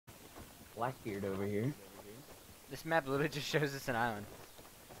Blackbeard over here. This map literally just shows us an island.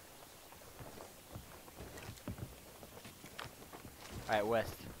 Alright,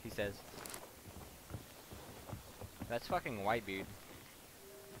 west, he says. That's fucking Whitebeard.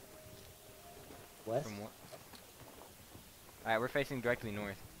 West? Alright, we're facing directly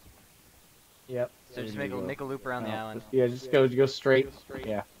north. Yep. So just make a loop around the island. Yeah, just go straight.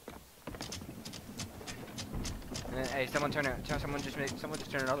 Yeah. And then, hey, someone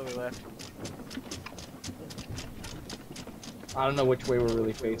just turn it all the way left. I don't know which way we're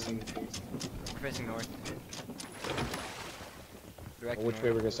really facing. We're facing north. Or which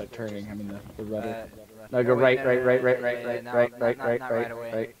way we're gonna start turning? I mean the rudder. Left. No, go wait,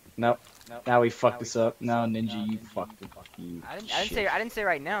 right. Nope. Now we fucked this up. Now Ninja, you fucked it. You. I didn't say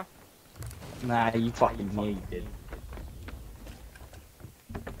right now. Nah, you fucking yeah, you did.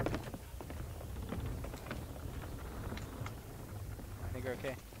 I think we're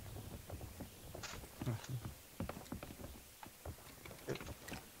okay.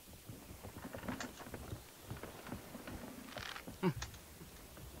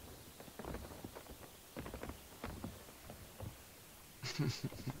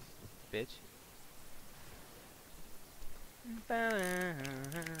 Bitch.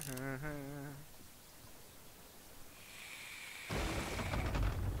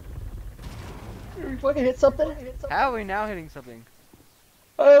 You fucking hit something? How are we now hitting something?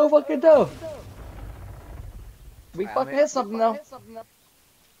 I don't fucking know. We Alright, fucking hit something though.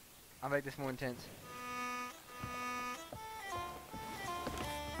 I'll make this more intense.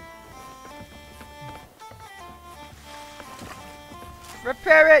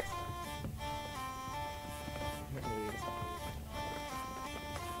 Repair it!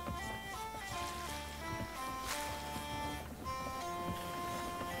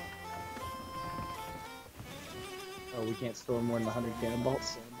 Oh, we can't store more than 100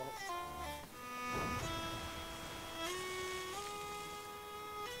 cannonballs.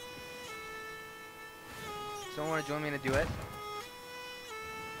 Someone wanna join me in a duet?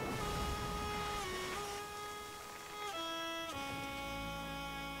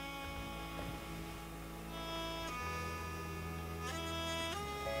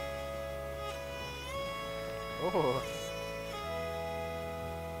 Oh.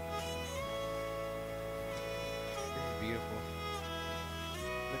 This is beautiful.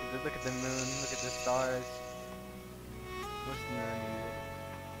 Look at the moon, look at the stars. Listen to the music.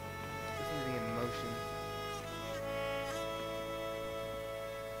 Listen to the emotion.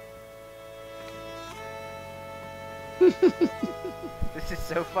 This is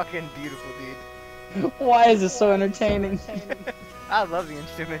so fucking beautiful, dude. Why is this so entertaining? I love the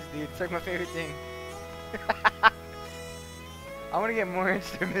instruments, dude. It's like my favorite thing. I want to get more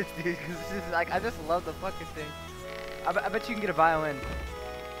instruments, dude, because this is like, I just love the fucking thing. I bet you can get a violin.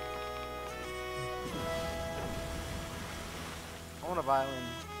 I want a violin.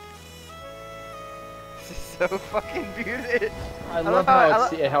 This is so fucking beautiful. I love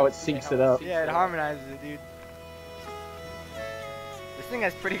how it syncs it up. Yeah, it harmonizes it, dude. This thing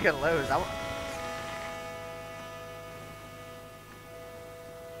has pretty good lows.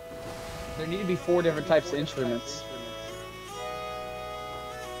 There need to be 4 different types of instruments.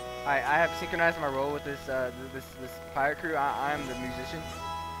 I have synchronized my role with this this pirate crew. I am the musician.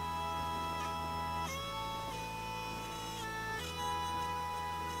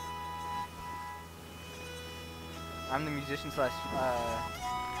 I'm the musician slash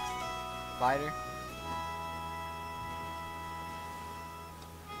fighter.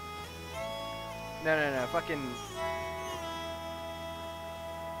 No, fucking.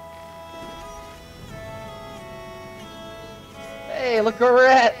 Hey, look where we're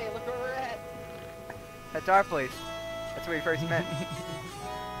at! That's our place. That's where we first met.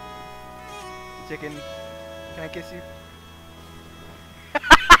 Chicken, can I kiss you?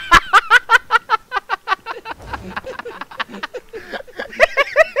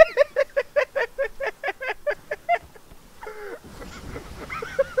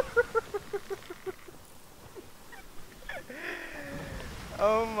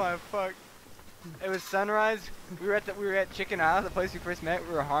 Oh my fuck. It was sunrise. We were at Chicken Isle, the place we first met.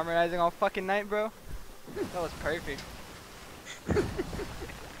 We were harmonizing all fucking night, bro. That was perfect.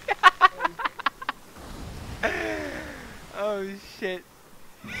 Oh shit.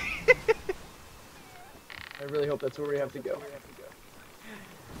 I really hope that's where we have to go.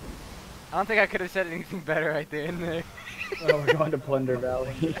 I don't think I could have said anything better right there in there. Oh, we're going to Plunder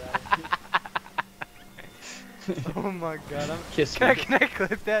Valley. Oh my god. Kiss me. Can I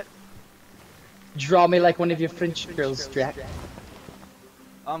clip that? Draw me like one of your French girls, Jack.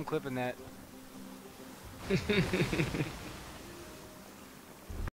 I'm clipping that.